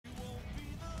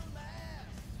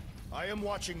I am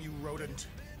watching you, rodent.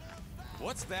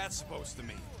 What's that supposed to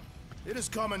mean? It is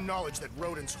common knowledge that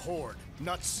rodents hoard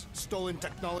nuts, stolen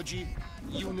technology,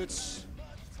 units.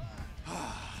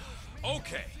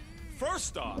 Okay.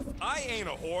 First off, I ain't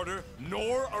a hoarder,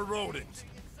 nor a rodent.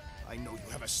 I know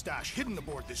you have a stash hidden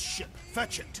aboard this ship.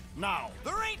 Fetch it, now.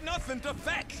 There ain't nothing to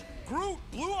fetch. Groot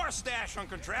blew our stash on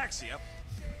Contraxia.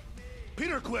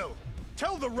 Peter Quill,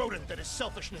 tell the rodent that his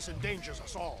selfishness endangers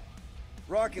us all.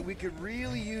 Rocket, we could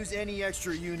really use any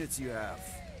extra units you have.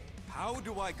 How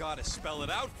do I gotta spell it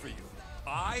out for you?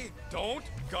 I don't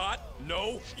got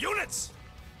no units!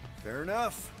 Fair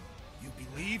enough. You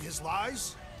believe his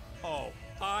lies? Oh,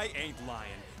 I ain't lying.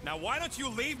 Now why don't you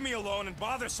leave me alone and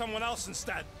bother someone else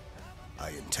instead? I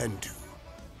intend to.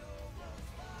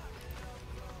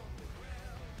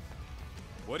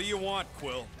 What do you want,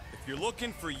 Quill? If you're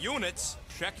looking for units,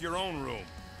 check your own room.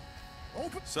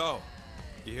 Open. So,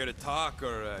 you here to talk,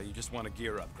 or you just want a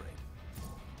gear upgrade?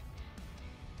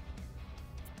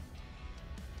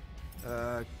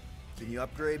 Can you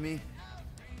upgrade me?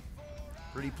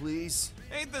 Pretty please?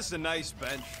 Ain't this a nice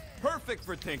bench? Perfect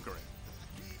for tinkering.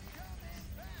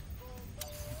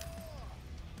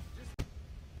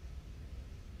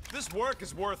 This work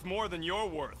is worth more than your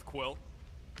worth, Quill.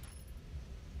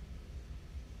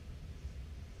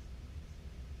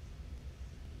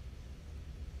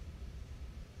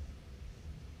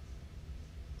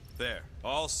 There,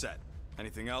 all set.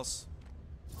 Anything else?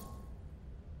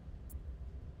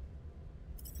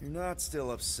 You're not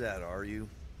still upset, are you?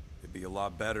 It'd be a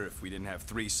lot better if we didn't have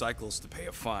 3 cycles to pay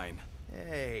a fine.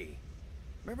 Hey,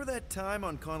 remember that time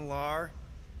on Conlar?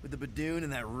 With the Badoon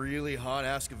and that really hot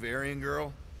Ascavarian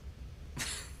girl?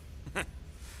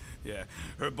 Yeah,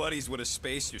 her buddies would have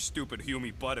spaced your stupid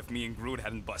Humy butt if me and Groot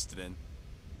hadn't busted in.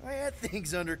 I had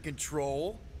things under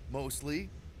control, mostly.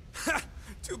 Ha!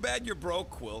 Too bad you're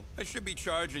broke, Quill. I should be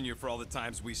charging you for all the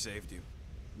times we saved you.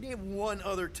 Name one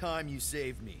other time you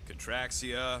saved me.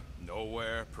 Contraxia,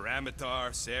 Nowhere,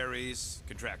 Paramitar, Ceres,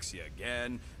 Contraxia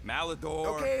again,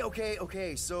 Malador...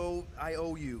 Okay, so I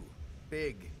owe you.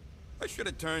 Big. I should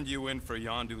have turned you in for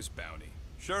Yondu's bounty.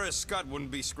 Sure as Scott wouldn't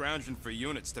be scrounging for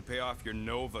units to pay off your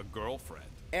Nova girlfriend.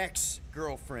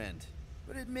 Ex-girlfriend.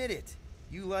 But admit it,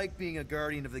 you like being a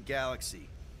Guardian of the Galaxy.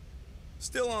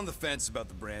 Still on the fence about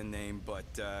the brand name,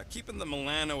 but keeping the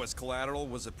Milano as collateral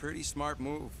was a pretty smart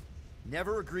move.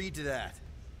 Never agreed to that.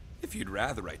 If you'd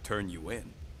rather I turn you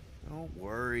in. Don't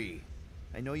worry.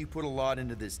 I know you put a lot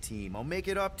into this team. I'll make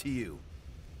it up to you.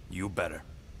 You better.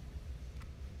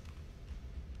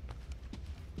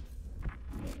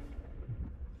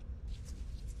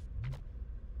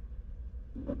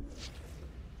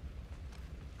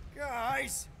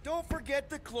 Guys, don't forget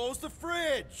to close the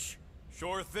fridge!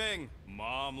 Sure thing,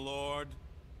 Mom Lord.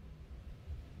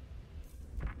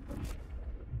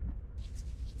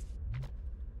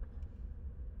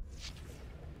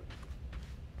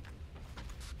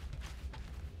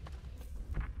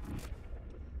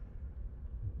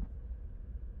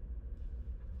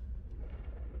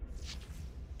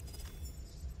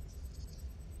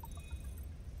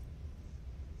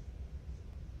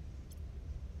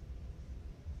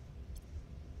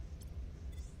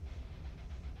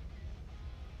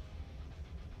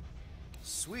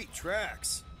 Sweet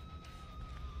tracks.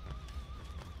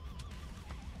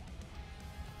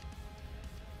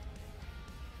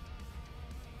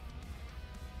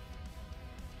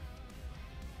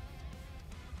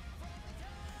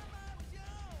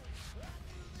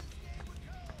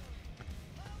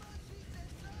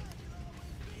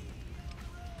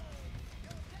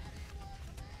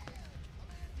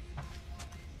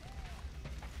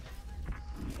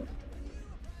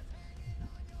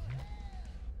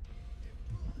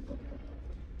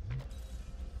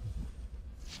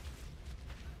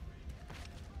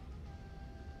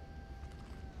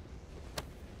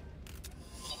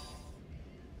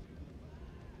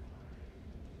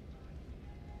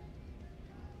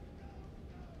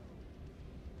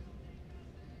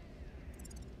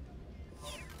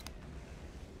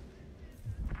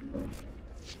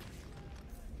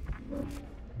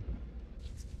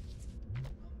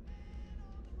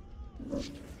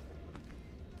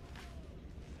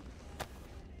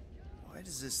 Why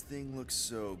does this thing look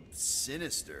so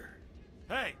sinister?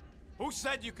 Hey, who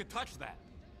said you could touch that?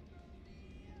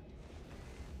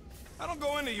 I don't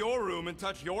go into your room and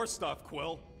touch your stuff,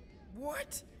 Quill.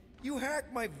 What? You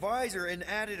hacked my visor and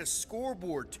added a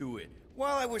scoreboard to it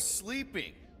while I was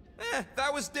sleeping.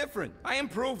 That was different. I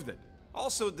improved it.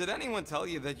 Also, did anyone tell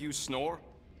you that you snore?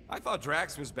 I thought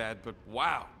Drax was bad, but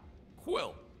wow.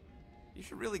 Quill, you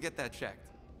should really get that checked.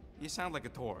 You sound like a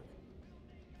Torg.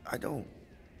 I don't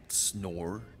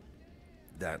snore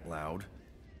that loud.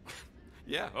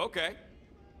 Yeah, okay.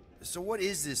 So what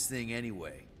is this thing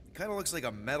anyway? It kind of looks like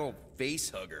a metal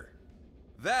face hugger.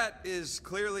 That is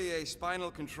clearly a spinal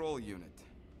control unit.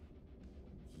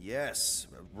 Yes,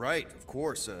 right, of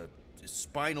course, a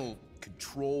spinal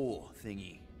control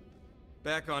thingy.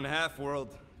 Back on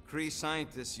Half-World, Kree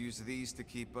scientists use these to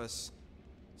keep us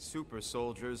super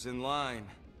soldiers in line.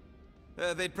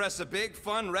 They'd press a big,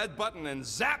 fun red button and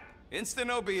zap! Instant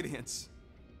obedience.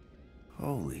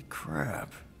 Holy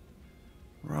crap.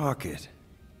 Rocket.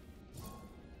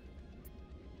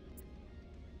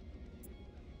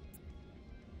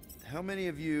 How many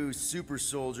of you super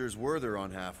soldiers were there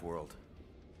on Half-World?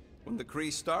 When the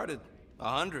Kree started,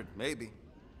 100, maybe.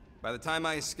 By the time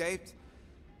I escaped,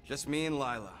 just me and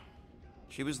Lila.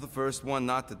 She was the first one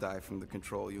not to die from the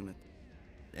control unit.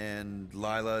 And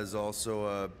Lila is also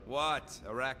a... What,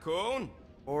 a raccoon?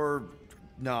 Or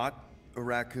not a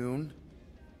raccoon?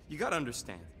 You gotta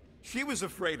understand, she was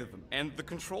afraid of them, and the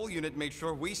control unit made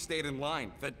sure we stayed in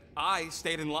line, that I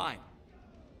stayed in line.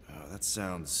 Oh, that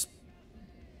sounds...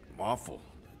 awful.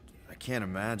 I can't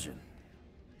imagine.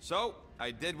 So,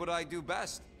 I did what I do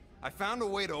best. I found a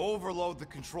way to overload the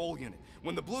control unit.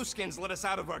 When the Blueskins let us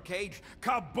out of our cage,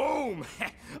 kaboom!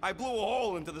 I blew a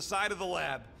hole into the side of the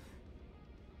lab.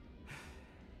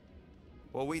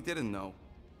 What we didn't know,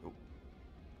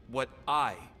 what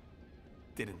I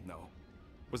didn't know,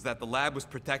 was that the lab was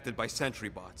protected by sentry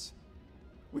bots.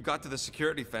 We got to the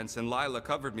security fence and Lila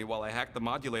covered me while I hacked the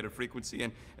modulator frequency,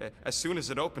 and as soon as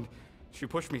it opened, she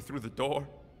pushed me through the door.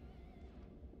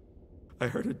 I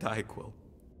heard her die, Quill.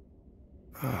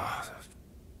 Oh,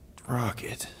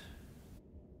 Rocket.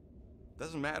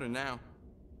 Doesn't matter now.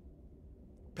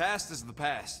 Past is the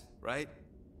past, right?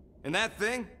 And that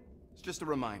thing is just a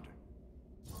reminder.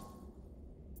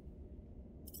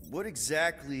 What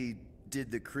exactly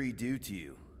did the Kree do to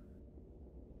you?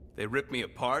 They ripped me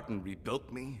apart and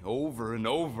rebuilt me over and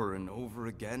over and over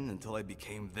again until I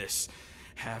became this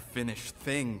half-finished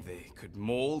thing they could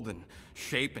mold and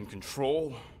shape and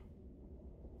control.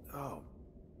 Oh,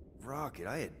 Rocket,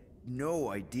 I had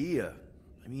no idea.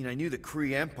 I mean, I knew the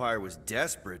Kree Empire was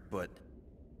desperate, but...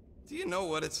 Do you know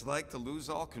what it's like to lose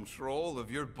all control of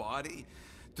your body?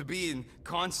 To be in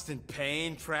constant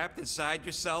pain, trapped inside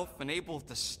yourself, unable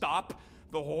to stop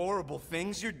the horrible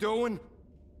things you're doing?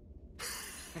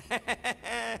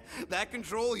 That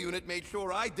control unit made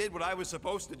sure I did what I was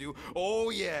supposed to do. Oh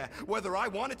yeah, whether I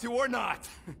wanted to or not.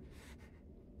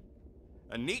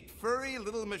 A neat, furry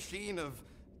little machine of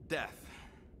death.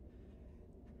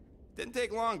 Didn't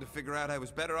take long to figure out I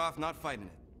was better off not fighting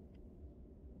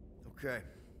it. Okay.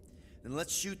 Then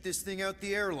let's shoot this thing out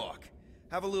the airlock.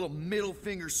 Have a little middle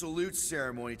finger salute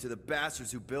ceremony to the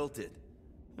bastards who built it.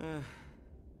 Yeah.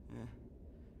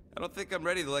 I don't think I'm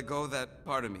ready to let go of that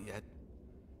part of me yet.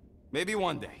 Maybe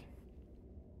one day.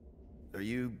 Are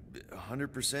you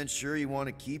 100% sure you want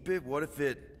to keep it? What if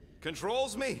it...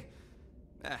 Controls me?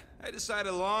 I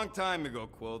decided a long time ago,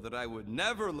 Quill, that I would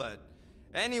never let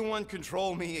anyone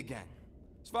control me again.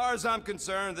 As far as I'm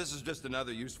concerned, this is just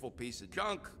another useful piece of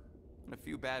junk and a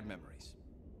few bad memories.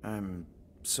 I'm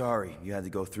sorry you had to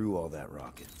go through all that,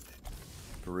 Rocket.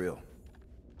 For real.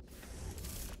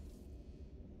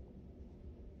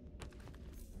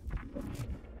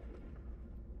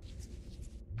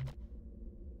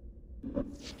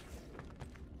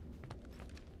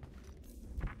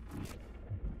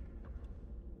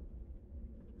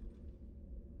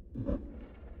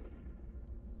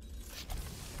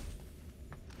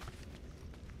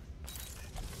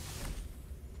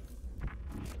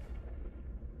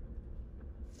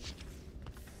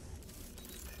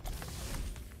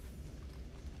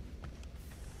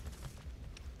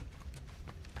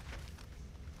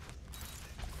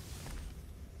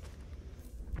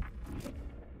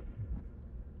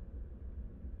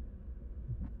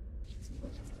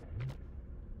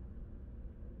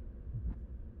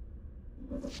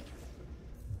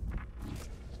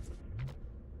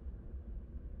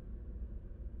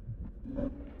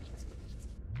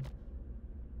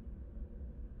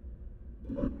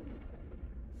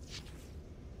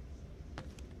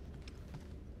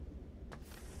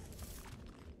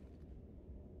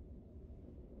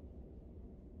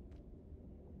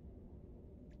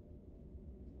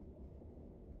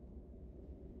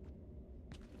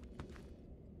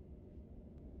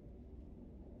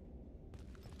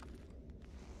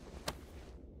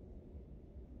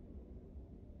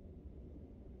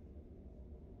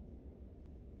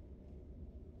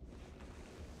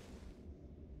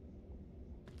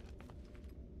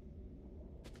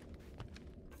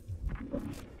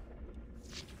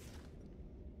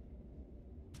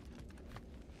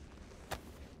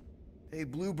 Hey,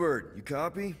 Bluebird, you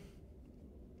copy?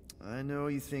 I know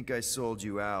you think I sold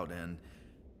you out, and...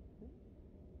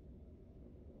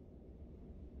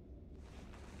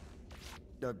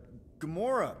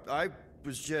 Gamora, I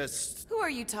was just... Who are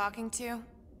you talking to?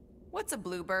 What's a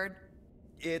bluebird?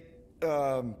 It,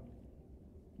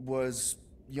 was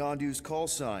Yondu's call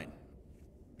sign.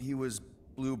 He was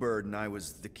Bluebird and I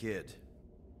was the kid.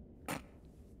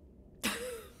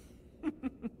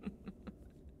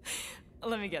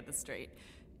 Let me get this straight.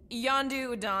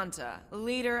 Yondu Udanta,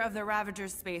 leader of the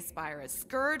Ravagers space virus,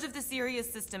 scourge of the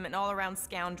Sirius system and all-around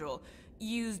scoundrel,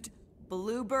 used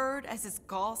Bluebird as his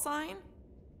call sign?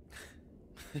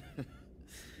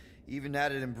 Even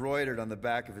had it embroidered on the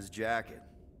back of his jacket.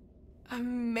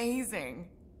 Amazing.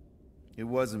 It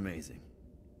was amazing.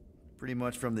 Pretty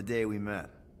much from the day we met.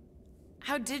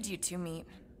 How did you two meet?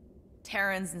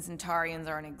 Terrans and Centaurians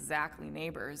aren't exactly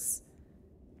neighbors.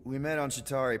 We met on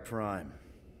Chitauri Prime,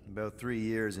 about 3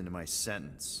 years into my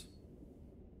sentence.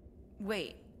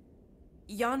 Wait,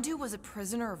 Yondu was a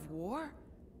prisoner of war?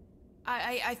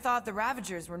 I thought the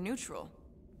Ravagers were neutral.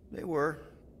 They were.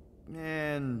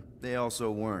 And they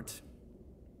also weren't.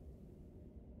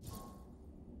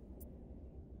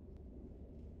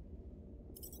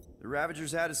 The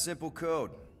Ravagers had a simple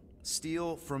code.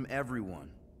 Steal from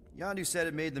everyone. Yondu said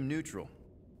it made them neutral.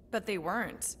 But they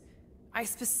weren't. I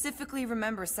specifically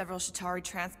remember several Chitauri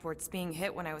transports being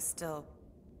hit when I was still...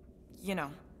 you know.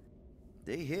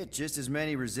 They hit just as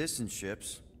many resistance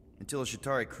ships, until a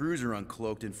Chitauri cruiser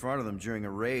uncloaked in front of them during a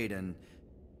raid and...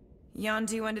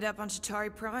 Yondu ended up on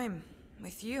Chitauri Prime,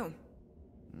 with you.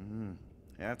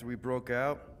 After we broke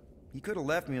out, he could have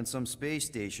left me on some space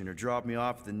station or dropped me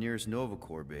off at the nearest Nova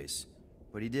Corps base.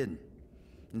 But he didn't.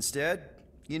 Instead,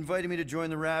 he invited me to join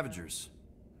the Ravagers.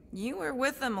 You were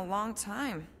with them a long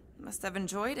time. Must have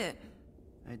enjoyed it.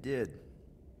 I did.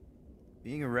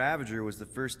 Being a Ravager was the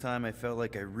first time I felt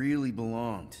like I really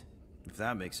belonged, if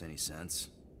that makes any sense.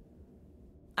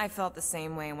 I felt the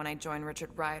same way when I joined Richard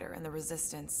Rider and the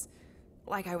Resistance.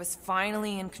 Like I was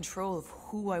finally in control of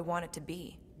who I wanted to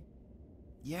be.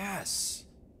 Yes,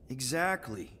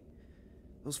 exactly.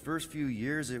 Those first few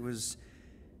years, it was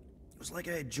like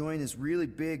I had joined this really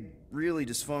big, really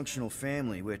dysfunctional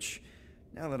family, which,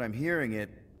 now that I'm hearing it,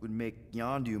 would make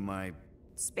Yondu my...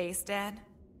 Space Dad?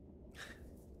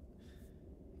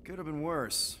 Could have been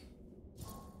worse.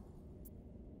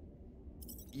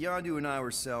 Yondu and I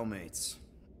were cellmates.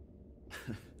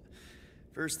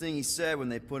 First thing he said when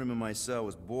they put him in my cell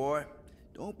was, "Boy,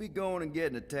 don't be going and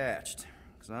getting attached,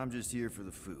 because I'm just here for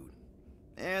the food."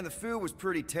 And the food was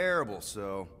pretty terrible,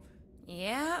 so...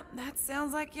 Yeah, that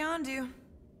sounds like Yondu.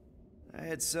 I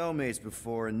had cellmates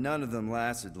before, and none of them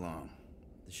lasted long.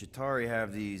 The Chitauri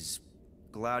have these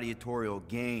gladiatorial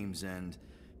games, and...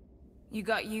 You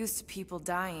got used to people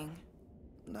dying.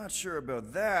 Not sure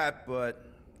about that, but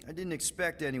I didn't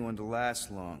expect anyone to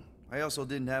last long. I also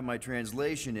didn't have my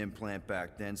translation implant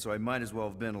back then, so I might as well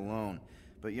have been alone.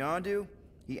 But Yondu,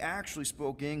 he actually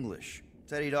spoke English.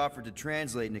 Said he'd offered to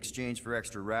translate in exchange for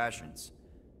extra rations.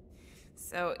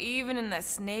 So even in that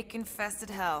snake-infested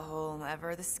hellhole,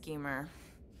 ever the schemer.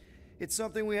 It's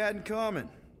something we had in common.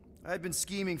 I'd been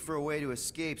scheming for a way to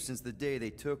escape since the day they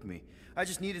took me. I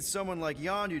just needed someone like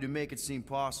Yondu to make it seem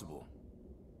possible.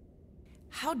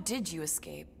 How did you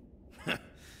escape?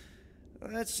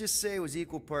 Let's just say it was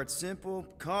equal parts simple,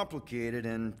 complicated,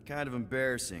 and kind of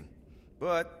embarrassing.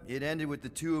 But it ended with the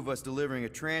two of us delivering a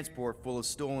transport full of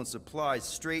stolen supplies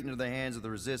straight into the hands of the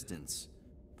Resistance.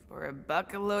 For a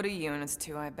bucket-load of units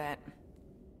too, I bet.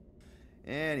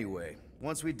 Anyway,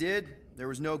 once we did, there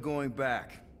was no going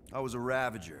back. I was a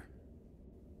Ravager.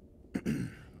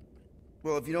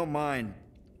 Well, if you don't mind,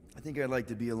 I think I'd like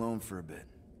to be alone for a bit.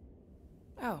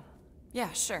 Oh,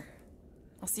 yeah, sure.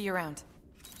 I'll see you around.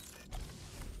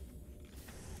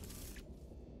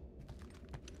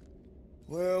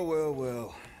 Well, well,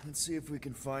 well. Let's see if we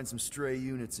can find some stray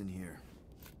units in here.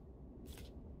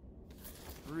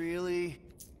 Really?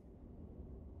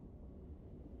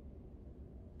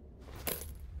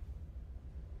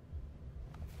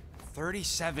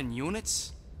 "37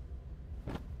 units?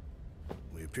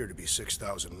 We appear to be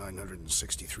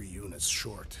 6,963 units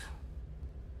short.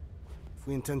 If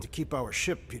we intend to keep our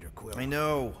ship, Peter Quill... I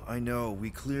know. We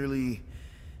clearly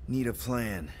need a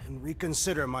plan. And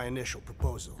reconsider my initial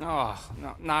proposal. Oh,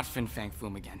 no, not Fin Fang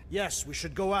Foom again. Yes, we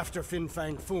should go after Fin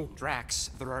Fang Foom. Drax,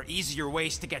 there are easier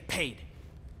ways to get paid.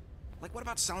 Like, what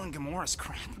about selling Gamora's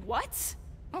crap? What?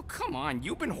 Oh, come on,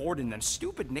 you've been hoarding them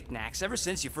stupid knickknacks ever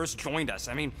since you first joined us.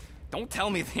 I mean, Don't tell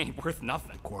me they ain't worth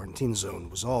nothing. Quarantine zone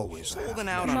was always a Holding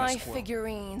half out on My us, Quill.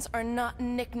 figurines are not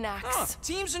knickknacks. Huh,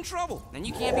 team's in trouble. Then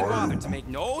you can't be bothered to make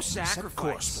no Set course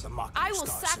sacrifice. for the Mocking I will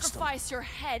Star sacrifice system, your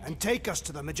head. and take us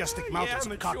to the majestic mountains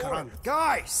of mature. Kakaran.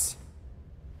 Guys!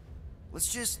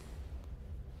 Let's just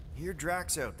hear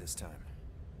Drax out this time.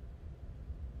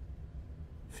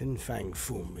 Fin Fang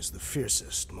Foom is the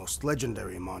fiercest, most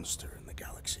legendary monster in the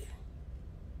galaxy.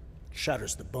 It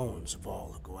shatters the bones of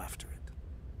all who go after it.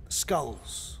 The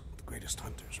skulls of the greatest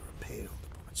hunters are impaled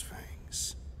upon its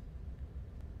fangs.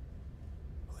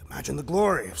 Well, imagine the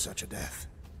glory of such a death.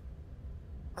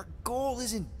 Our goal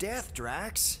isn't death,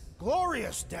 Drax.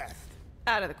 Glorious death!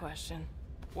 Out of the question.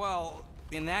 Well,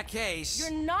 in that case...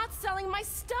 You're not selling my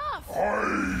stuff!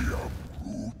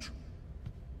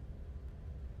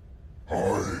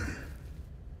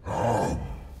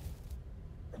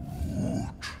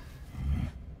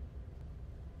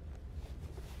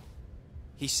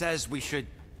 He says we should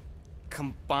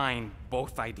combine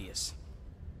both ideas.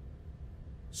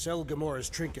 Sell Gamora's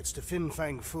trinkets to Fin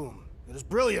Fang Foom. It is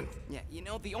brilliant. Yeah, you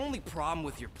know, the only problem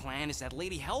with your plan is that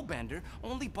Lady Hellbender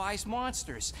only buys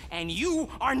monsters, and you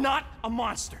are not a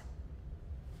monster.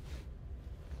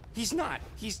 He's not.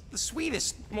 He's the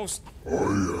sweetest, most... I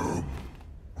am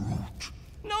Groot.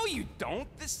 No, you don't.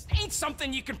 This ain't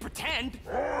something you can pretend.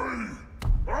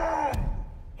 Oh,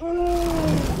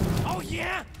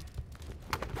 yeah?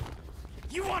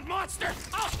 You want monster?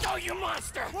 I'll show you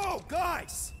monster! Whoa,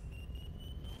 guys!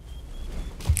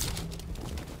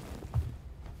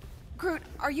 Groot,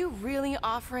 are you really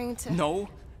offering to...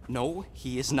 No,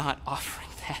 he is not offering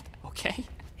that, okay?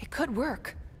 It could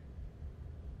work.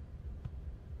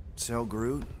 Sell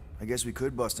Groot? I guess we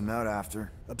could bust him out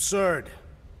after. Absurd.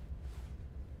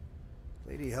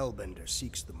 Lady Hellbender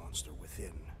seeks the monster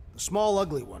within. The small,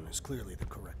 ugly one is clearly the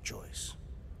correct choice.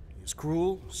 He is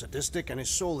cruel, sadistic, and his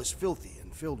soul is filthy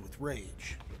and filled with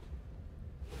rage.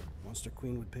 Monster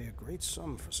Queen would pay a great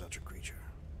sum for such a creature.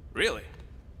 Really?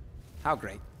 How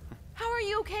great? How are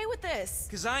you okay with this?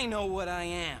 Because I know what I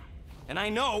am. And I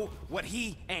know what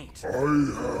he ain't.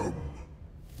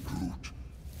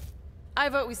 I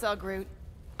vote we sell Groot.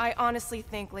 I honestly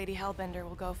think Lady Hellbender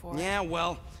will go for it. Yeah,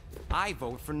 well, I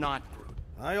vote for not Groot.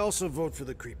 I also vote for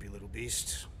the creepy little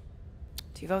beast.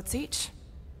 2 votes each.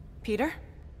 Peter?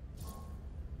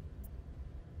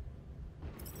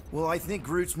 Well, I think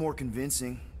Groot's more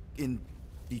convincing, in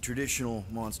the traditional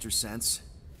monster sense.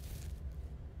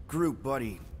 Groot,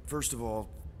 buddy, first of all,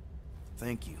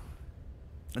 thank you.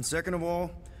 And second of all,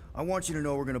 I want you to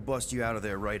know we're gonna bust you out of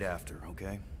there right after,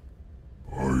 okay?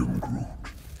 I am Groot.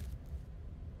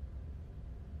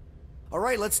 All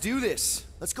right, let's do this.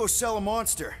 Let's go sell a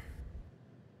monster.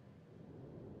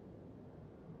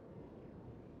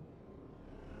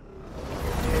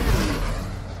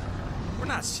 We're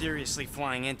not seriously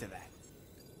flying into that.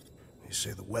 They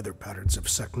say the weather patterns of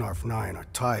Seknarf 9 are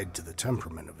tied to the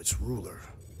temperament of its ruler.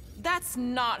 That's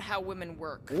not how women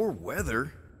work. Or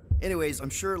weather. Anyways, I'm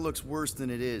sure it looks worse than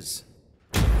it is.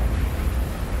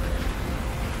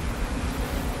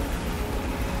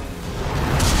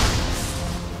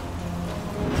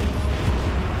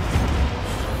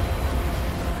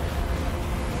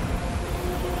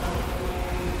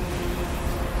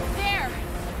 There!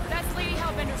 That's Lady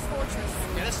Hellbender's fortress.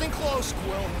 Get us in close,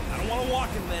 Quill. I don't want to walk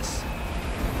in this.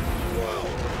 Whoa!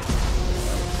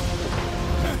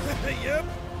 Yep,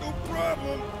 no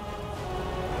problem.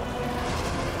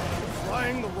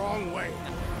 Flying the wrong way.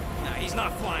 Nah, he's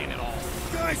not flying at all.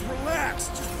 Guys, relax.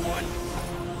 Just one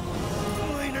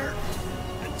minor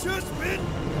adjustment.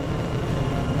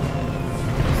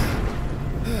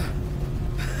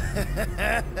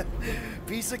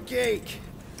 Piece of cake.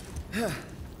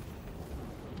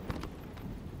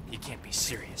 You can't be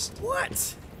serious.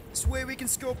 What? This way we can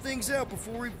scope things out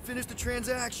before we finish the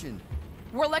transaction.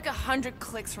 We're like 100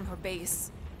 clicks from her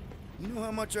base. You know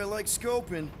how much I like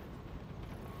scoping.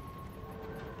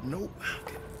 Nope.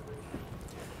 Okay.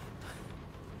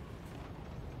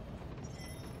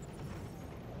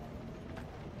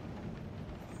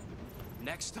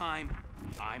 Next time,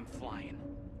 I'm flying.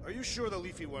 Are you sure the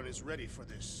Leafy One is ready for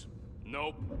this?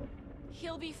 Nope.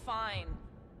 He'll be fine.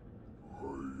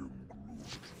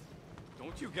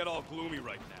 Don't you get all gloomy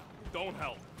right now. Don't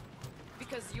help.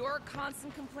 Because you're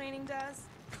constant complaining, Des?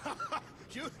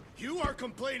 You are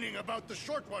complaining about the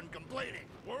short one complaining.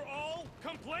 We're all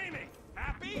complaining.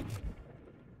 Happy?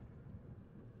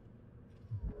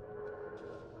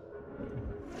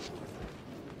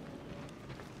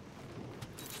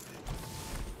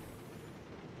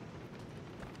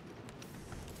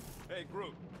 Hey,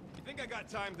 Groot. You think I got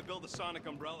time to build a sonic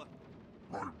umbrella?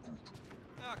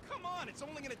 Ah, come on, it's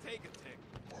only gonna take a tick.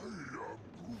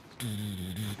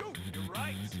 Shoot, you're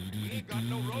right. We ain't got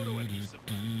no roto-adhesive.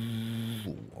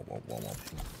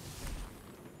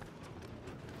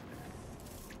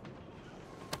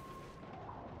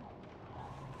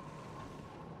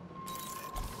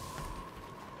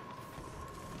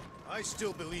 I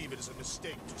still believe it is a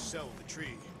mistake to sell the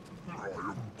tree.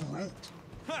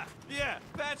 Ha! Yeah,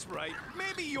 that's right.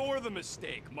 Maybe you're the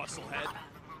mistake, musclehead.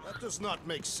 That does not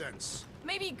make sense.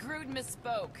 Maybe Groot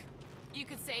misspoke. You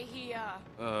could say he,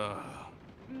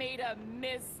 made a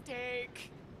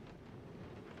mistake.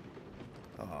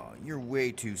 Aw, you're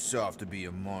way too soft to be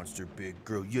a monster, big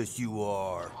girl. Yes, you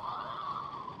are.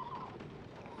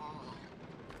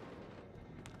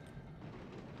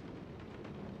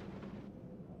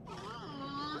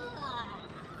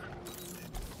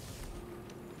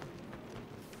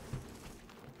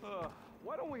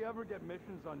 Why don't we ever get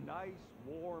missions on nice,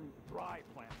 warm, dry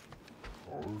planets?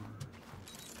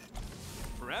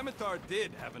 Paramitar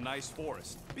did have a nice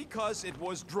forest, because it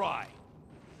was dry.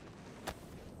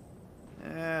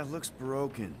 Looks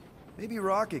broken. Maybe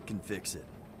Rocket can fix it.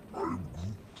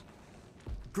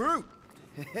 Groot!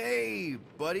 Hey,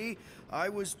 buddy. I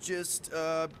was just,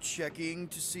 checking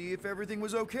to see if everything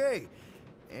was okay.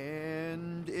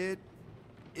 And it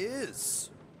is.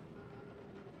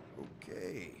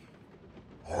 Okay.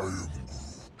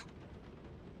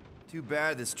 Too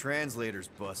bad this translator's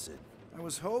busted. I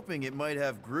was hoping it might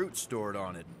have Groot stored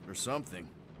on it, or something.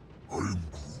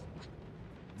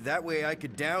 That way I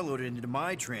could download it into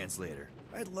my translator.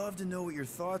 I'd love to know what your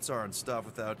thoughts are on stuff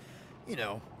without, you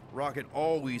know, Rocket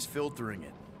always filtering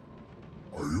it.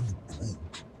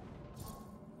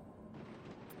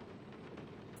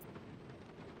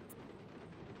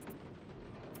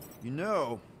 You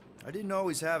know, I didn't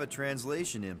always have a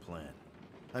translation implant.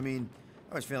 I mean,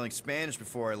 I was failing Spanish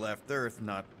before I left Earth,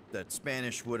 not that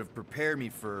Spanish would have prepared me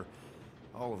for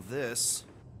all of this.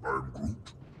 Man,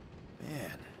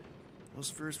 those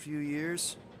first few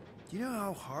years, do you know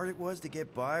how hard it was to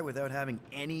get by without having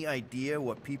any idea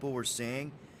what people were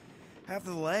saying? Half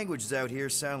of the languages out here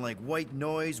sound like white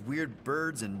noise, weird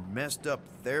birds, and messed up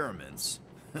theremins.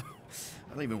 I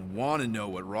don't even want to know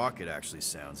what Rocket actually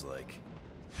sounds like.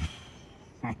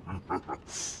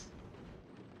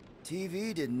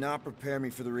 TV did not prepare me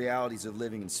for the realities of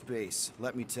living in space,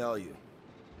 let me tell you.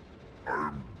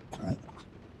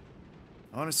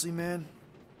 Honestly, man,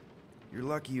 you're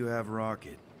lucky you have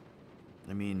Rocket.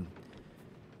 I mean,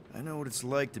 I know what it's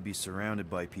like to be surrounded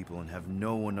by people and have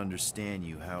no one understand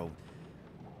you, how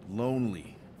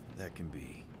lonely that can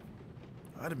be.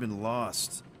 I'd have been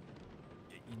lost.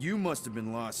 You must have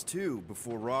been lost too,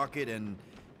 before Rocket and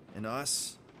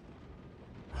us.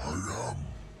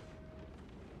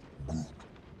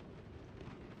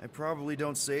 I probably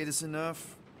don't say this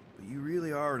enough, but you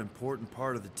really are an important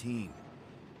part of the team.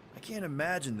 I can't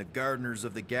imagine the Gardeners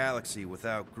of the Galaxy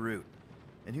without Groot.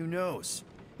 And who knows,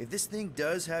 if this thing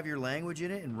does have your language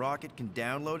in it and Rocket can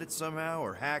download it somehow,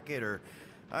 or hack it, or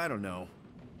I don't know.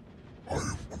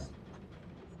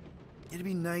 It'd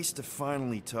be nice to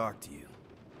finally talk to you.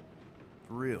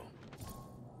 For real.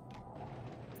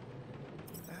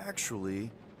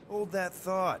 Actually, hold that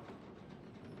thought.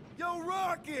 Yo,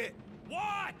 Rocket!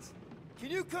 What? Can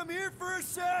you come here for a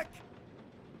sec?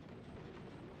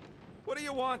 What do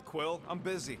you want, Quill? I'm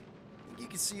busy. Think you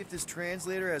can see if this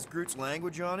translator has Groot's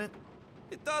language on it?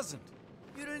 It doesn't.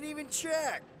 You didn't even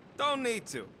check! Don't need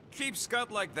to. Cheap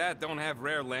scut like that don't have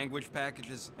rare language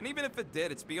packages, and even if it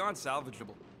did, it's beyond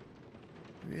salvageable.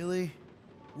 Really?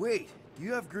 Wait, do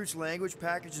you have Groot's language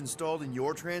package installed in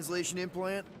your translation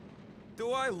implant?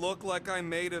 Do I look like I'm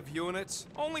made of units?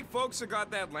 Only folks who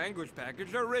got that language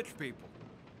package are rich people.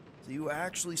 So you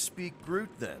actually speak Groot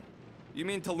then? You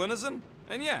mean Talinisan?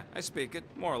 And yeah, I speak it,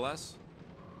 more or less.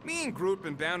 Me and Groot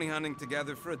been bounty hunting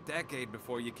together for a decade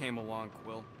before you came along,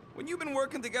 Quill. When you've been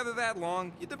working together that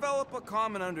long, you develop a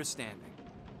common understanding.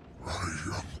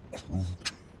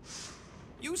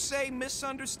 You say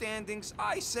misunderstandings,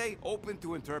 I say open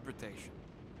to interpretation.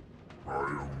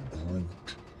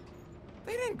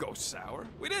 They didn't go sour.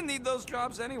 We didn't need those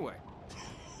jobs anyway.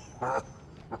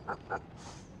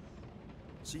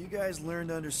 So you guys learned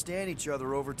to understand each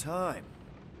other over time.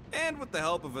 And with the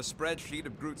help of a spreadsheet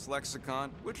of Groot's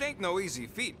lexicon, which ain't no easy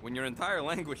feat when your entire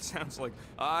language sounds like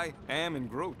I am and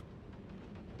Groot.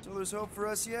 So there's hope for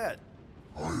us yet.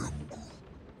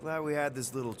 Glad we had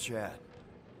this little chat.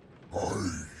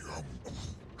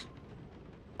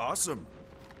 Awesome.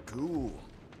 Cool.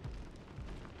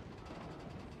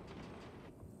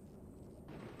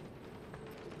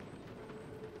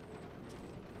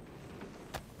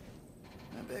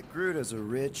 I bet Groot has a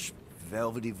rich,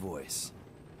 velvety voice.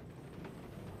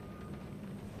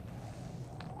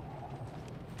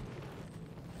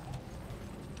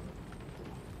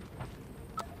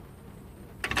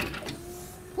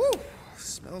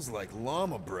 Smells like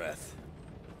llama breath.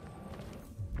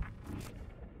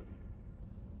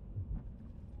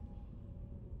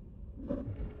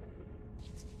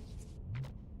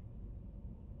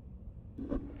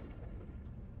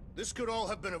 This could all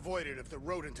have been avoided if the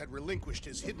rodent had relinquished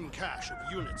his hidden cache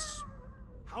of units.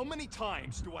 How many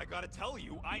times do I gotta tell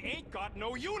you I ain't got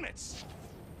no units?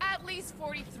 At least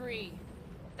 43.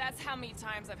 That's how many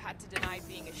times I've had to deny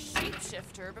being a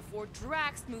shapeshifter before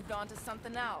Drax moved on to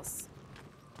something else.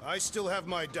 I still have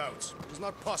my doubts. It's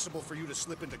not possible for you to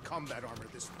slip into combat armor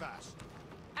this fast.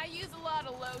 I use a lot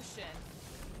of lotion.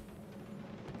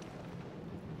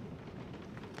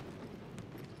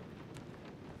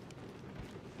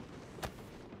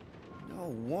 No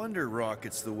wonder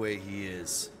Rocket's the way he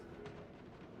is.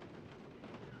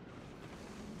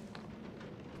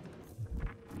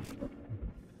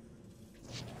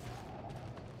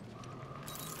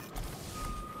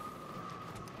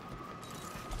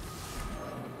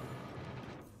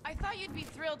 I thought you'd be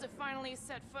thrilled to finally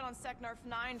set foot on Seknarf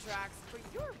 9, Drax, but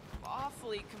you're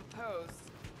awfully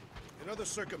composed. In other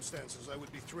circumstances, I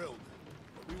would be thrilled.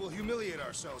 But we will humiliate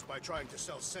ourselves by trying to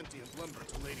sell sentient lumber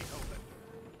to Lady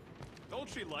Hellbender. Don't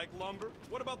she like lumber?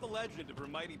 What about the legend of her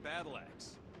mighty battle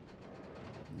axe?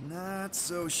 Not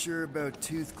so sure about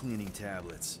tooth cleaning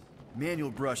tablets.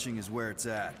 Manual brushing is where it's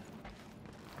at.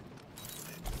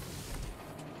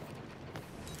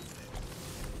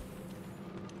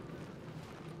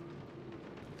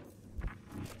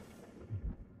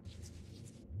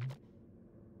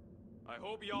 I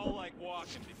hope y'all like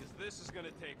walking, because this is gonna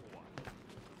take a while.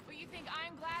 But you think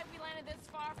I'm glad we landed this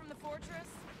far from the fortress?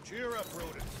 Cheer up,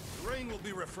 rodent. The rain will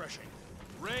be refreshing.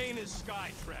 Rain is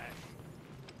sky trash.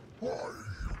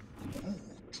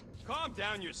 Calm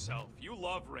down yourself. You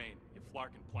love rain, you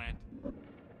flarkin' plant.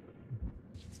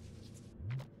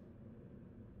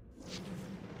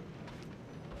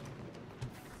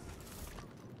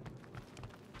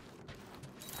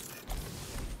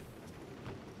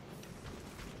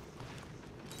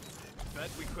 Bet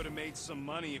we could have made some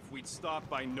money if we'd stopped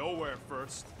by Nowhere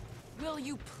first. Will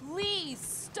you please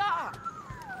stop?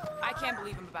 I can't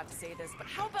believe I'm about to say this, but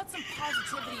how about some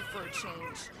positivity for a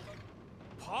change?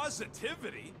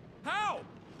 Positivity? How?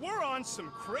 We're on some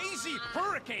crazy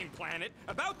hurricane planet,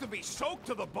 about to be soaked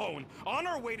to the bone, on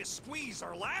our way to squeeze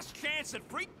our last chance at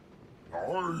free— I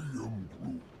am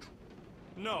Groot.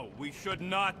 No, we should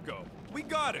not go. We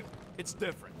got it. It's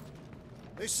different.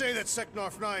 They say that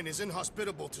Seknarf 9 is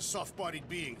inhospitable to soft-bodied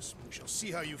beings. We shall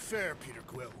see how you fare, Peter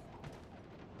Quill.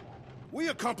 We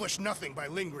accomplish nothing by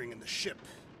lingering in the ship.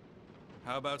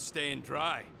 How about staying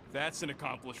dry? That's an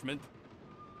accomplishment.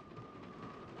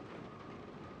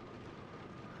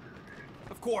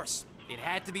 Of course, it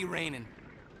had to be raining.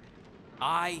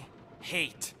 I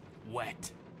hate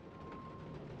wet.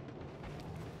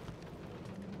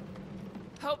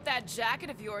 Hope that jacket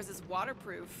of yours is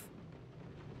waterproof.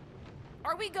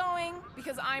 Are we going?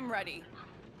 Because I'm ready.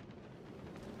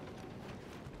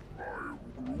 I am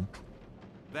Groot.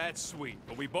 That's sweet,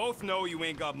 but we both know you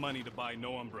ain't got money to buy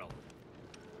no umbrella.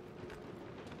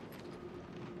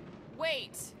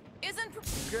 Wait, isn't...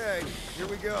 Okay, here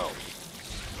we go.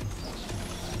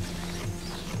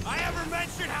 I ever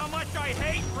mentioned how much I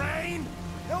hate rain?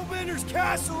 Hellbender's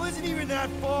castle isn't even that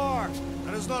far!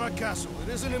 That is not a castle. It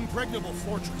is an impregnable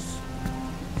fortress.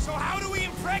 So how do we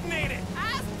impregnate it?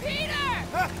 Ask Peter!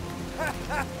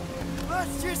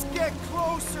 Let's just get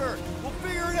closer! We'll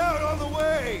figure it out on the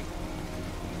way!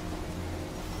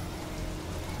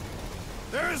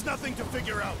 There is nothing to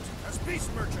figure out. As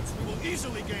beast merchants, we will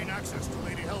easily gain access to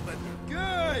Lady Hellbender.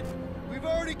 Good! We've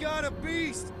already got a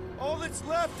beast! All that's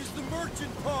left is the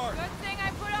merchant part! Good thing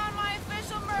I put on my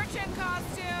official merchant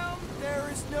costume. There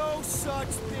is no such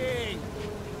thing!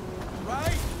 Right?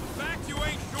 The fact you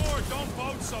ain't sure don't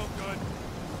vote so good.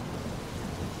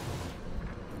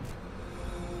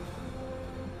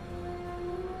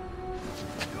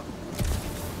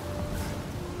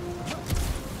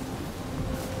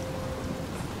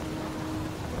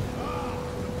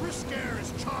 The brisk air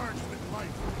is charged with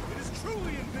life. It is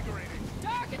truly invigorating.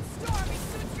 Dark and stormy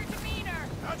suits your demeanor.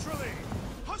 Naturally,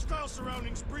 hostile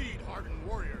surroundings breed hardened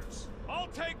warriors. I'll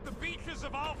take the beaches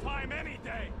of Alfheim any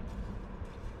day.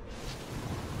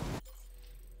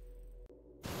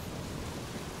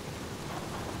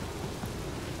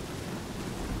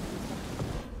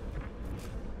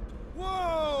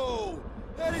 Whoa!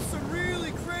 That is some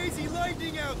really crazy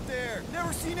lightning out there!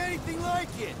 Never seen anything like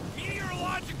it!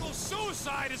 Meteorological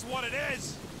suicide is what it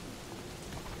is.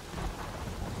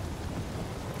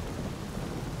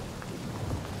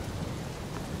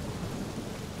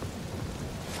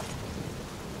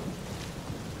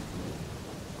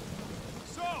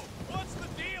 So, what's the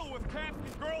deal?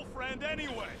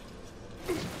 anyway.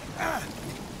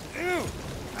 Ew!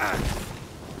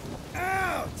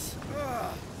 Ouch!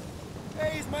 Ugh.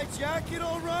 Hey, is my jacket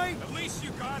all right? At least you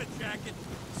got a jacket.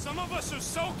 Some of us are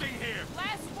soaking here.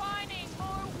 Less whining,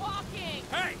 more walking.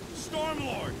 Hey,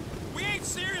 Stormlord, we ain't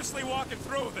seriously walking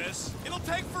through this. It'll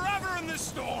take forever in this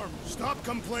storm. Stop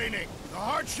complaining. The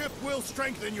hardship will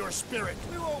strengthen your spirit.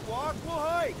 We won't walk, we'll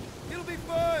hike. It'll be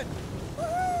fun.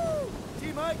 Woohoo!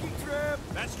 Team hiking trip.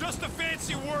 That's just a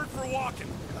fancy word for walking.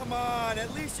 Come on,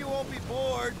 at least you won't be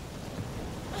bored.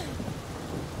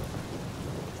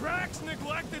 Drax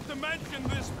neglected to mention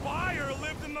this buyer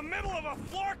lived in the middle of a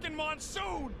flarkin'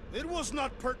 monsoon. It was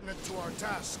not pertinent to our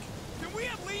task. Can we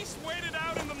at least wait it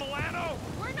out in the Milano?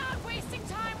 We're not wasting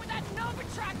time with that Nova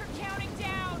tracker counting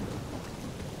down.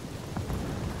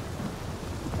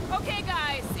 Okay,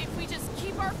 guys, if we just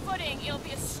keep our footing, it'll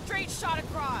be a straight shot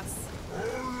across.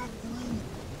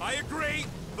 I agree.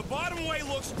 The bottom way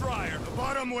looks drier. The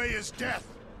bottom way is death.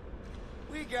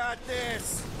 We got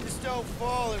this. Just don't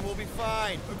fall and we'll be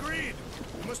fine. Agreed.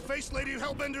 We must face Lady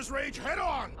Hellbender's rage head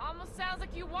on. Almost sounds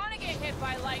like you want to get hit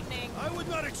by lightning. I would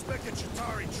not expect a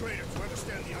Chitauri trader to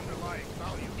understand the underlying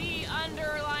value. The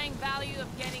underlying value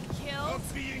of getting killed?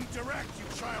 Of being direct, you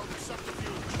child of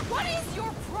subterfuge. What is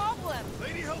your problem?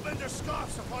 Lady Hellbender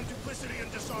scoffs upon duplicity and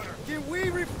dishonor. Can we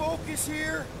refocus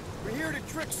here? We're here to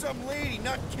trick some lady,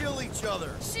 not kill each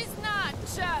other. She's not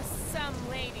just some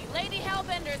lady. Lady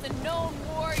Hellbender's a known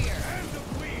warrior. And the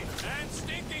queen. And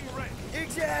stinking rich.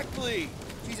 Exactly.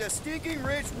 She's a stinking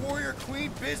rich warrior queen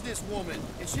businesswoman,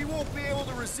 and she won't be able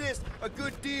to resist a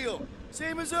good deal.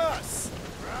 Same as us.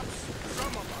 Perhaps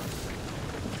some of us.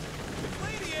 If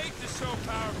Lady Eighth is so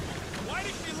powerful, why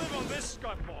does she live on this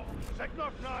scutball?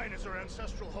 Seknarf 9 is her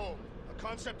ancestral home. A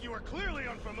concept you are clearly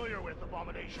unfamiliar with,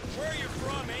 Abomination. Where you're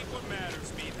from ain't what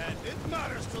matters, meathead. It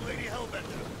matters to Lady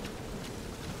Hellbender.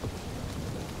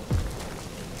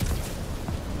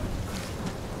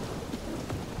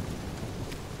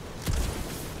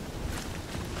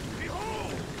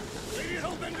 Behold! Lady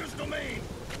Hellbender's domain,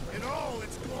 in all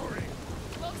its glory.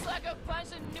 Looks like a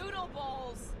bunch of noodle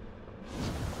bowls.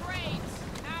 Great.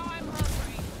 Now I'm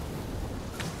hungry.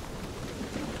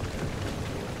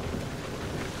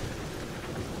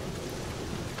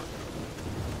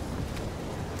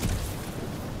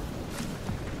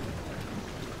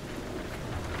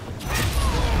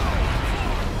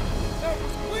 That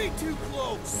was way too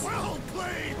close. Well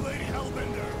played, Lady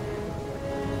Hellbender.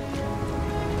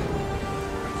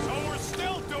 So we're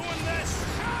still doing this?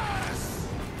 Yes!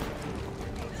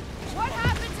 What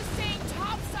happened to staying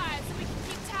topside so we can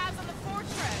keep tabs on the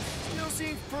fortress? Still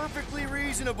seems perfectly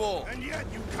reasonable. And yet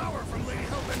you cower from Lady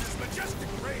Hellbender's majestic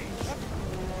rage.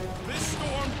 This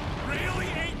storm really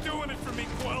ain't doing it for me,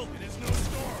 Quill. It is no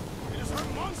storm. It is her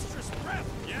monstrous breath.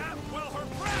 Yeah? Well, her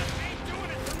breath ain't doing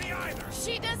it for me either.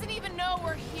 She doesn't even know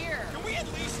we're here. Can we at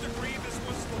least agree this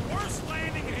was the worst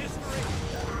landing in history?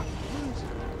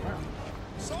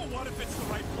 So what if it's the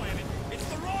right planet? It's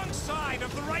the wrong side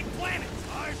of the right planet.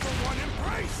 I, for one,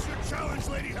 embrace your challenge,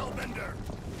 Lady Hellbender.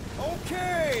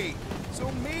 Okay,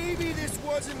 so maybe this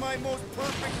wasn't my most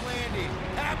perfect landing.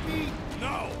 Happy?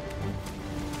 No.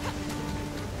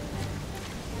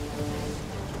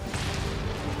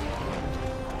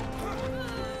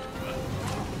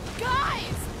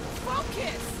 Guys!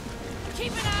 Focus!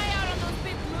 Keep an eye out on those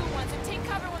big blue ones and take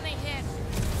cover when they hit.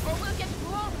 Or we'll get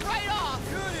blown right off.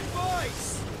 Good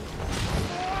advice.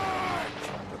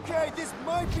 Okay, this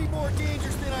might be more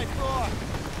dangerous than I thought.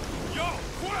 Yo,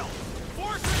 Quill!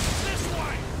 Fortress is this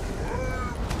way!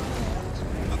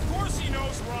 Of course he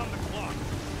knows we're on the clock.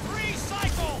 3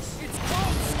 cycles! It's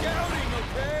called scouting,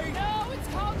 okay? No, it's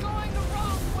called going the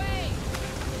wrong way.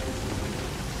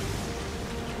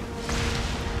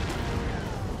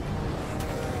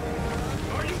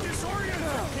 Are you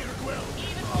disoriented, Peter Quill?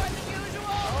 Even more than usual.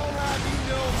 I'll have you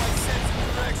know my sense of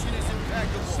direction is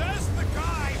impeccable. Says the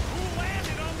guy who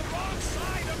landed on the wrong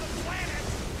side of the planet!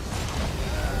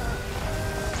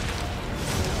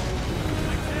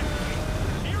 I can't believe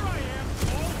here I am,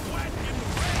 all wet in the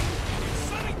rain, and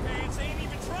Sunny Pants ain't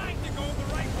even trying to go the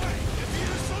right way. If he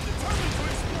is so determined to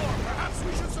explore, perhaps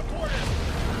we should support him.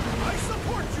 I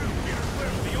support you, Peter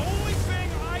Quill. The only thing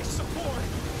I support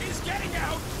is getting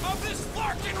out of this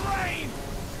flarkin' rain!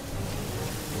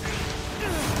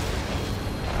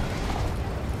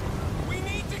 We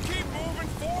need to keep moving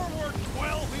forward,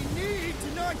 Quill! We need to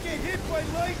not get hit by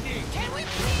lightning. Can we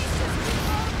please just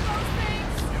reload those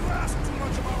things? You ask too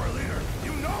much of our leader.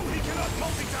 You know he cannot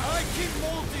multitask. I can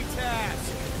multitask.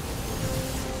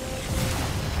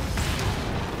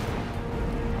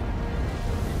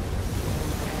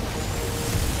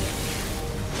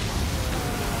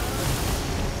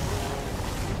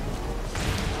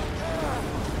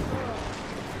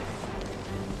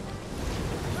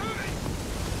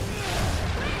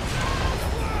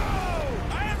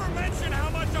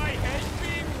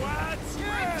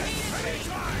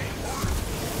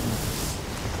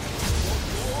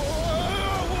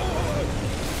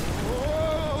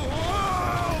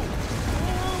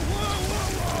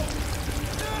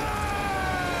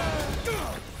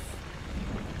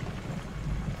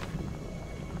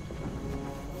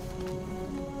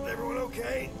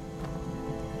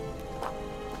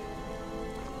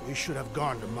 We should have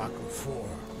gone to Mako 4.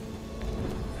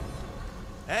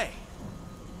 Hey,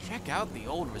 check out the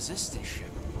old Resistance ship.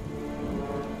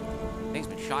 Thing's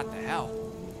been shot to hell.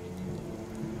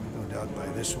 No doubt by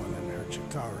this one and her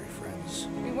Chitauri friends.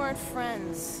 We weren't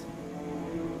friends.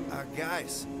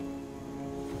 Guys.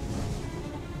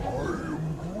 I am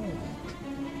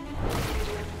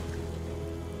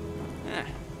Groot.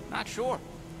 Not sure.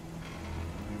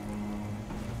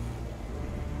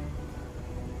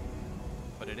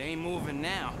 But it ain't moving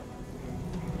now.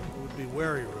 It would be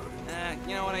wary, Rodin.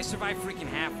 You know, when I survived freaking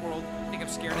Half-World, I think I'm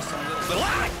scared of some little...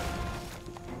 Ah!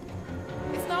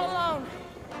 It's not alone.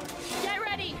 Get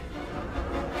ready.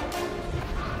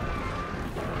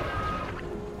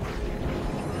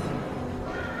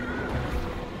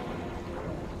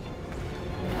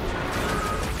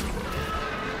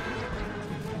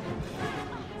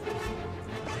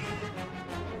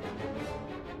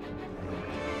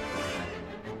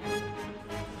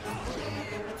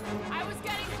 I was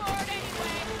getting bored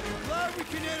anyway. Glad we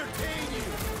can entertain you.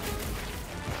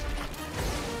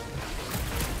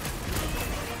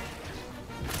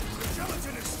 The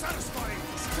gelatin is satisfying.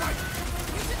 Strike!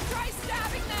 You should try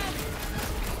stabbing them.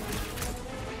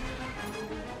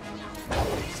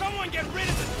 Someone get rid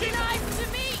of the demon! Nice to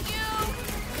meet you.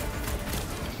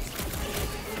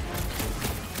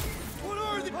 What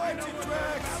are the pipes and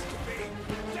tracks? About to be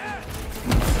dead!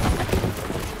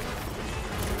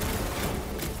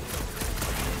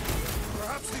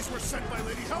 Perhaps these were sent by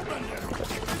Lady Hellbender.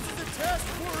 This is a test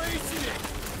for acing it.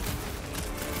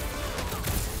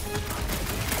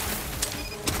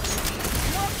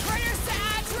 More critters to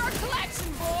add to our collection,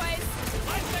 boys.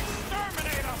 Let's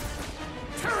exterminate them!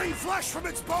 Tearing flesh from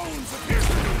its bones appears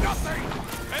to do nothing!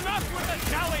 Enough with the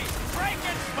jelly! Break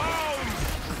its bones!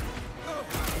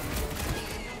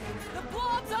 The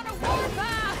blob's on a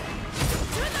warpath.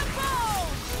 To the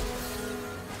bone.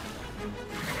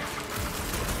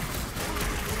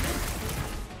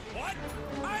 What?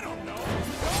 I don't know!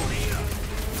 Don't eat them!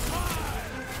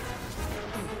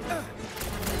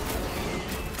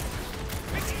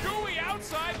 It's gooey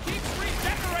outside, keeps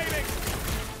regenerating!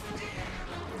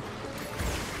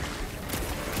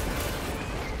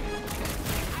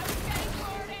 I was getting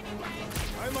bored anyway.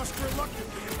 I must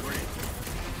reluctantly agree.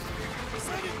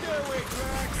 Send it their way,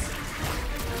 Drax.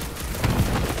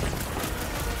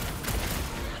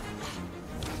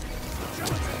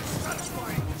 Gelatin is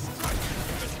satisfying. Strike!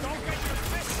 Just don't get your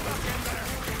fist stuck in there!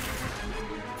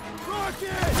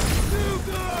 Rocket!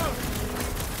 Nuka!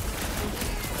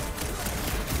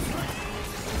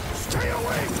 Stay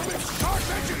away from its sharp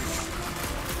edges!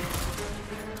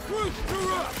 Groot,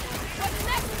 you're up! What's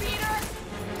next, Peter?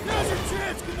 Now's your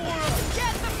chance, Gamora!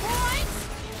 Get the point?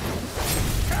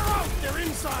 Tear out their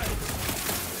insides!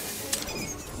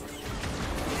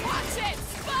 Watch it!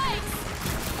 Spikes!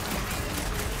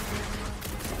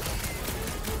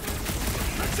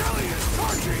 The jelly is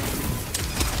charging!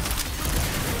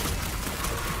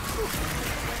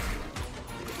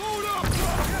 Hold up,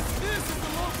 Rocket! This is the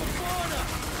local fauna!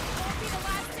 Won't be the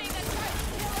last thing that tries to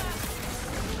kill us.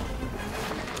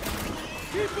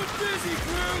 Keep it busy,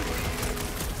 crew!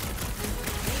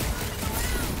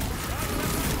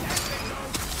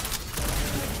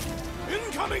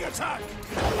 Incoming attack!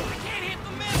 I can't hit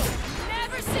the middle!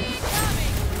 Never see it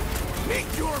coming. Meet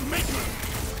your maker!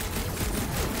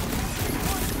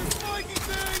 Watch the spiky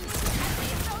things! At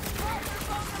least those parts are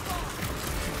vulnerable.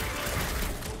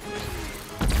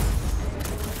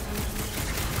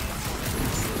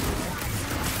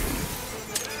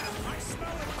 I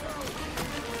smell it too!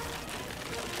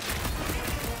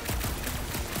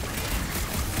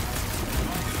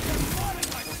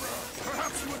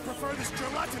 Perhaps you would prefer this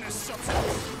gelatinous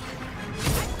substance.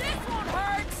 This won't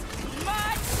hurt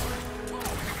much.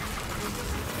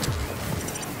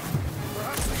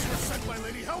 Perhaps these were sent by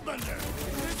Lady Hellbender.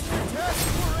 This is a test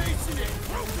for acing it!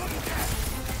 Groot couldn't get!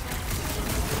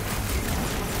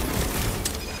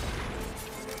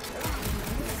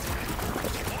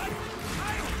 What?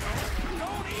 I don't know.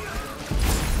 Don't eat it.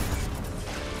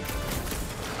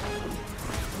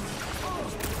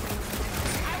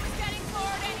 I was getting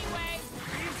bored anyway.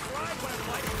 These fly-web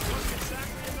lights look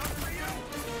exactly enough for you.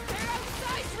 Their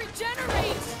outsides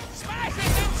regenerate. Smash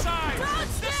it inside! Don't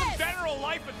Just sit! some general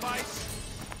life advice.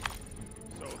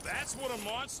 So that's what a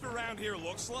monster around here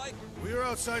looks like? We are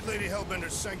outside Lady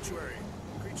Hellbender's sanctuary.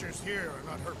 Creatures here are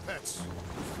not her pets.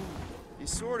 You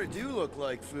sorta do look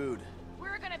like food.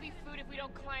 We're gonna be food if we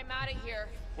don't climb out of here.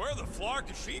 Where the flark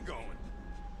is she going?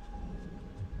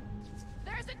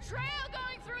 There's a trail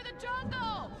going through the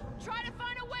jungle. Try to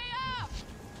find a way up.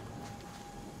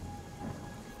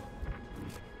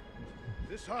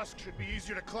 This husk should be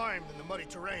easier to climb than the muddy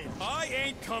terrain. I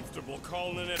ain't comfortable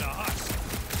calling it a husk.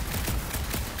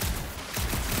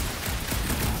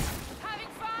 Having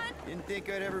fun? Didn't think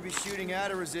I'd ever be shooting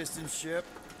at a resistance ship.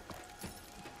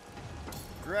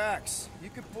 Drax, you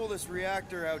could pull this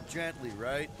reactor out gently,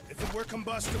 right? If it were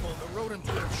combustible, the rodent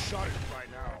would have shot it by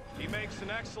now. He makes an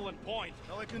excellent point.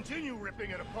 Shall I continue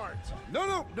ripping it apart?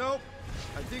 No.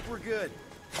 I think we're good.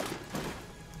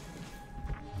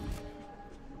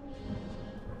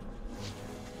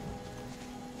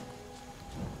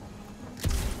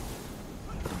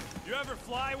 You ever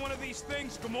fly one of these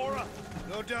things, Gamora?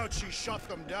 No doubt she shot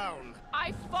them down.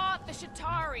 I fought the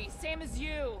Shatari, same as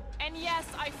you. And yes,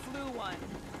 I flew one.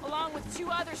 Along with 2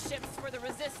 other ships for the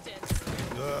Resistance.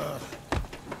 Ugh.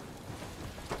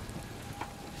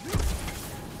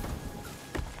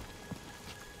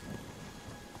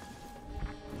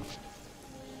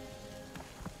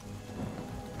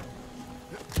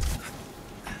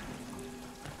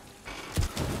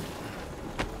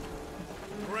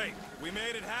 Great. We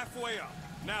made it halfway up.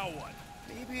 Now what?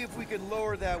 Maybe if we could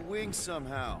lower that wing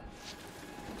somehow.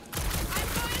 I'm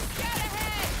going to scout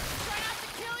ahead! Try not to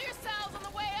kill yourselves on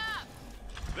the way up!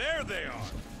 There they are.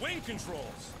 Wing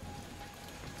controls.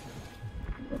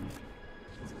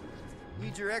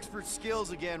 Need your expert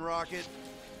skills again, Rocket.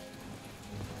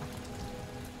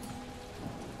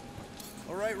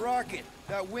 All right, Rocket.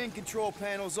 That wing control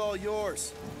panel's all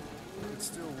yours. It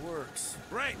still works.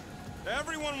 Great.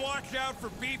 Everyone watch out for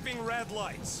beeping red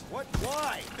lights. What?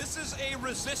 Why? This is a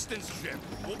resistance ship.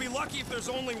 We'll be lucky if there's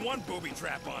only one booby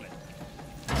trap on it.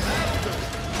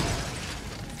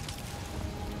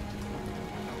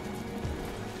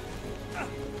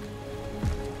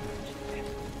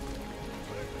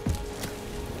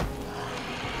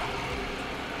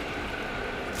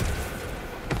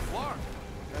 Clark!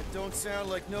 That don't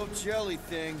sound like no jelly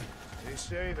thing. They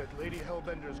say that Lady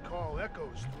Hellbender's call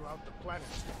echoes throughout the planet.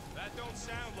 That don't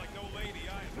sound like no lady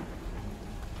either.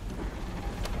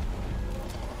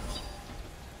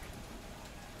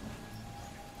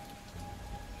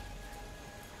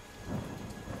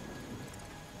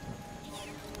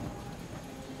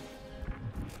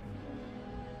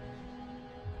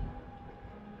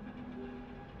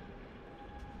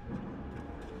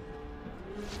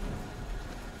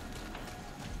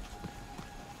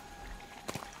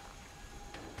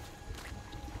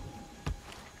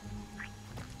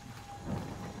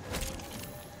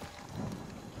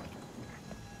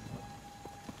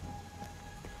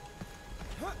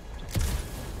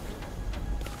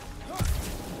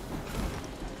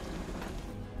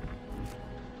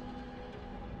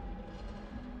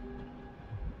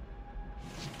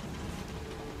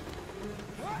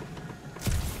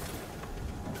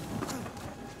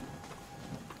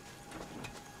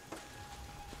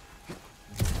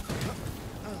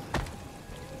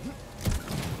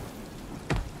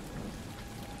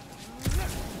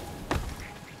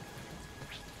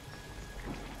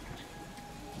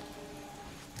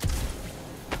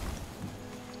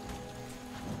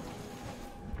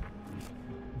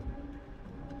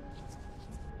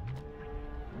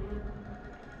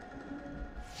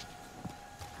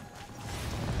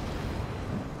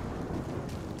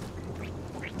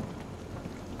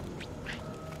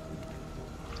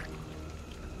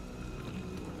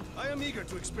 I am eager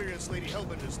to experience Lady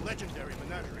Hellbender's legendary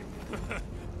menagerie.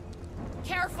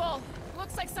 Careful!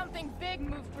 Looks like something big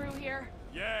moved through here.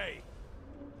 Yay!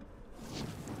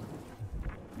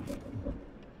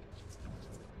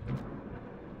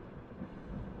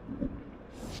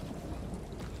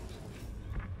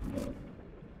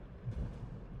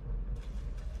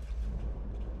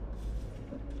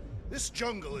 This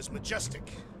jungle is majestic.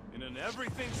 In an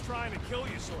everything's trying to kill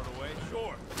you sort of way,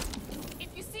 sure.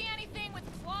 If you see anything with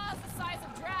claws the size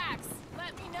of Drax,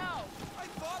 let me know. I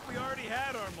thought we already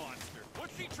had our monster.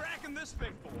 What's she tracking this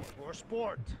thing for? For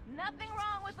sport. Nothing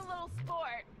wrong with a little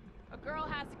sport. A girl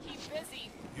has to keep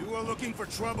busy. You are looking for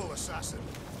trouble, assassin.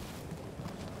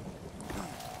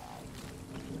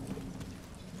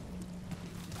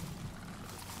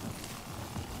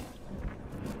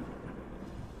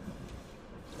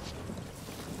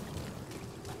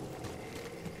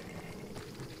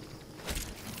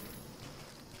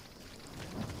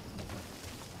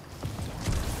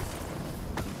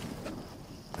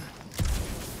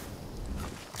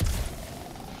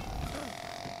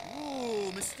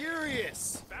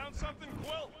 Mysterious! Found something,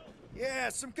 Quill? Yeah,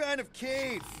 some kind of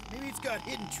cave. Maybe it's got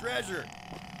hidden treasure.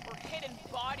 Or hidden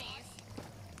bodies.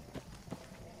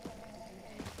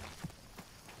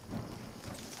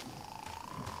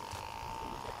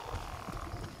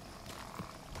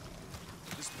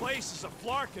 This place is a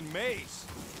flarkin' maze.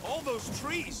 All those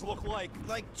trees look like...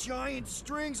 Like giant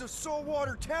strings of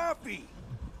saltwater taffy!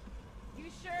 You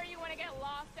sure you want to get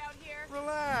lost out here?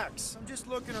 Relax, I'm just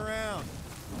looking around.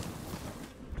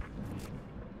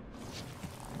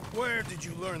 Where did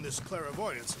you learn this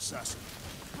clairvoyance, assassin?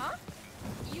 Huh?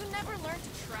 You never learned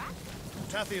to track?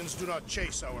 Tathians do not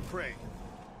chase our prey.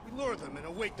 We lure them and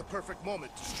await the perfect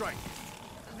moment to strike.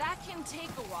 That can take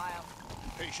a while.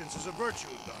 Patience is a virtue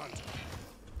of the hunter.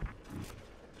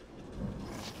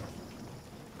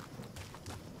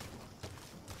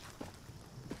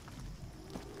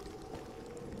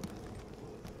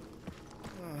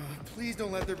 Please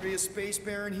don't let there be a space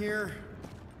baron here.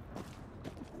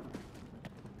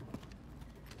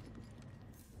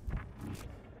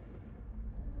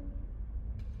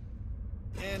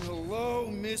 And hello,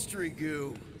 mystery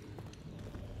goo.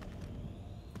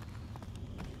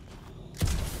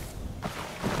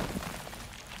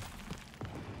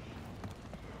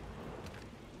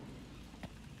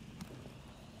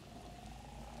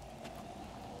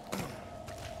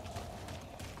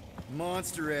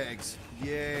 Monster eggs.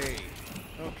 Yay.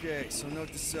 Okay, so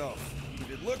note to self.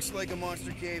 If it looks like a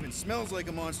monster cave and smells like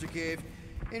a monster cave,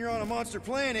 and you're on a monster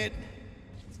planet...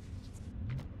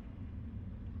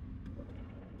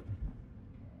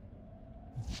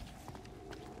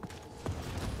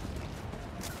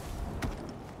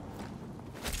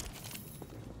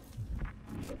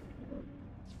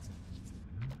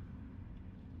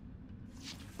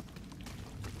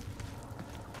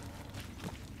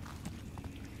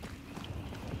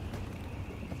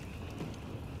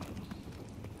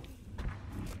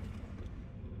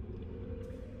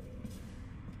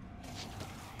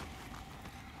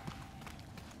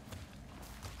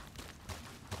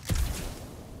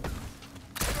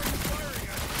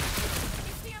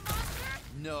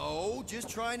 No, just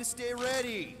trying to stay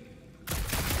ready.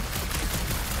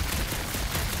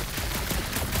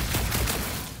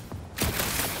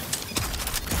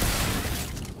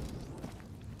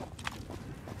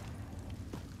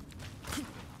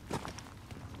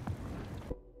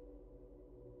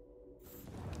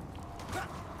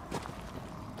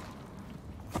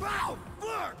 Wow,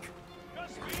 fuck!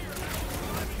 Just here,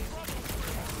 I'm in trouble.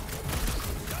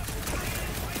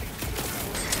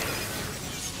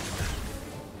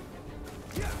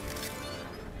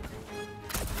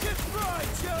 Get fried,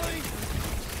 Jelly!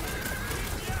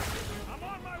 I'm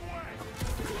on my way.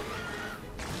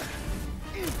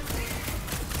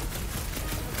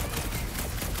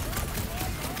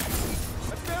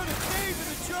 I found a cave in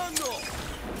the jungle!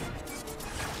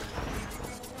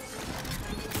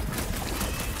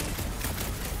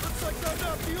 Looks like I'm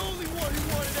not the only one who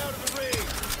wanted out of the raid!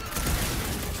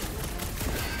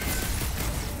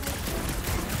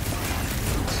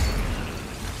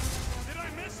 Did I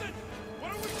miss it? What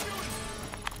are we shooting?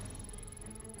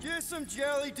 Just some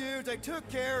jelly dudes, I took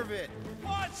care of it.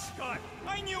 What, Scott?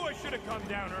 I knew I should have come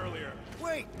down earlier.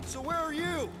 Wait, so where are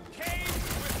you? Cave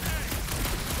with eggs.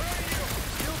 Where are you?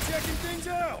 Still checking things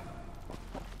out!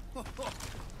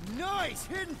 Nice!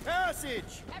 Hidden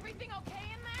passage! Everything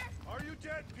okay in there? Are you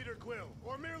dead, Peter Quill,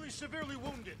 or merely severely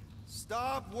wounded?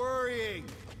 Stop worrying!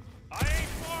 I ain't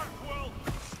far, Quill.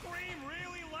 Scream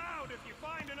really loud if you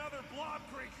find another blob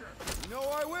creature. You know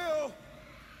I will!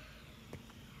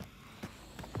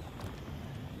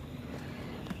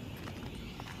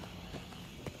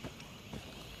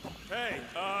 Hey,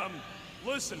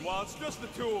 listen, while it's just the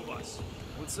two of us,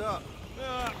 What's up?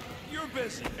 you're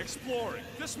busy, exploring.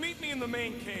 Just meet me in the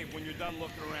main cave when you're done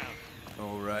looking around.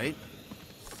 All right.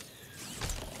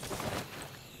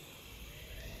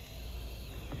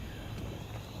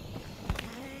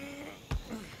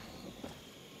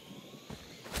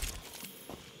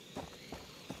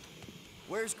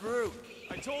 Where's Groot?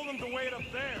 I told him to wait up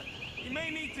there. He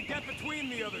may need to get between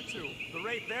the other two, the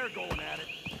rate they're going at it.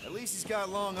 At least he's got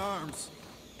long arms.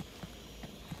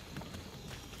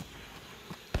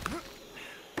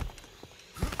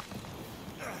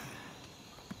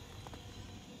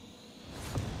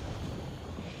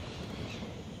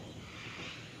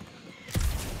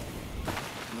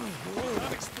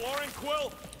 I'm exploring,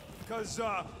 Quill, because,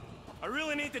 I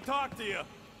really need to talk to you.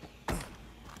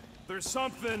 There's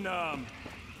something,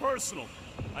 personal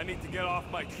I need to get off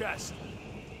my chest.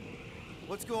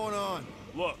 What's going on?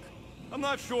 Look, I'm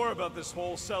not sure about this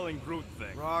whole selling Groot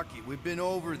thing. Rocky, we've been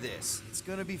over this. It's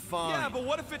gonna be fine. Yeah, but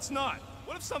what if it's not?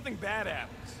 What if something bad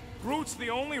happens? Groot's the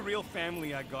only real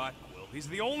family I got, Quill. He's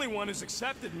the only one who's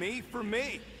accepted me for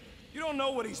me. You don't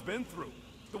know what he's been through,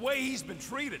 the way he's been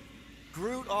treated.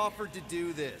 Groot offered to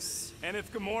do this. And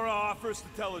if Gamora offers to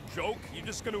tell a joke, you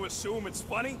just gonna assume it's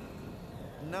funny?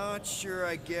 Not sure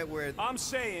I get where... I'm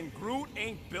saying Groot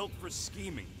ain't built for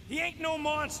scheming. He ain't no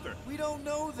monster. We don't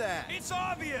know that. It's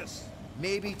obvious.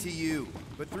 Maybe to you,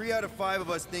 but 3 out of 5 of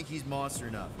us think he's monster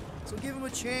enough. So give him a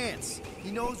chance.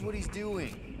 He knows what he's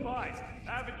doing. Fine,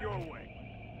 have it your way.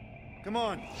 Come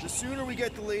on, the sooner we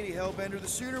get the Lady Hellbender, the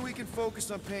sooner we can focus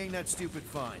on paying that stupid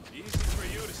fine. Easy for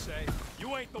you to say.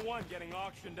 You ain't the one getting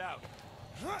auctioned out.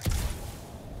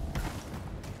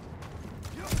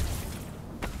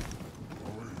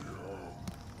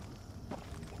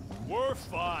 We're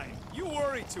fine. You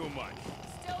worry too much.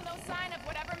 Still no sign of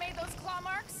whatever made those claw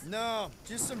marks? No,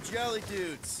 just some jelly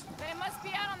dudes. Then it must be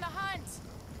out on the hunt.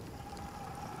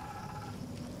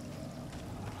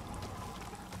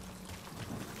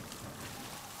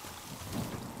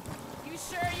 You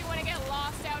sure you want to get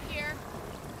lost out here?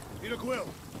 Peter Quill,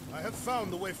 I have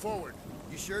found the way forward.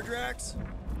 You sure, Drax?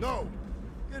 No.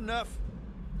 Good enough.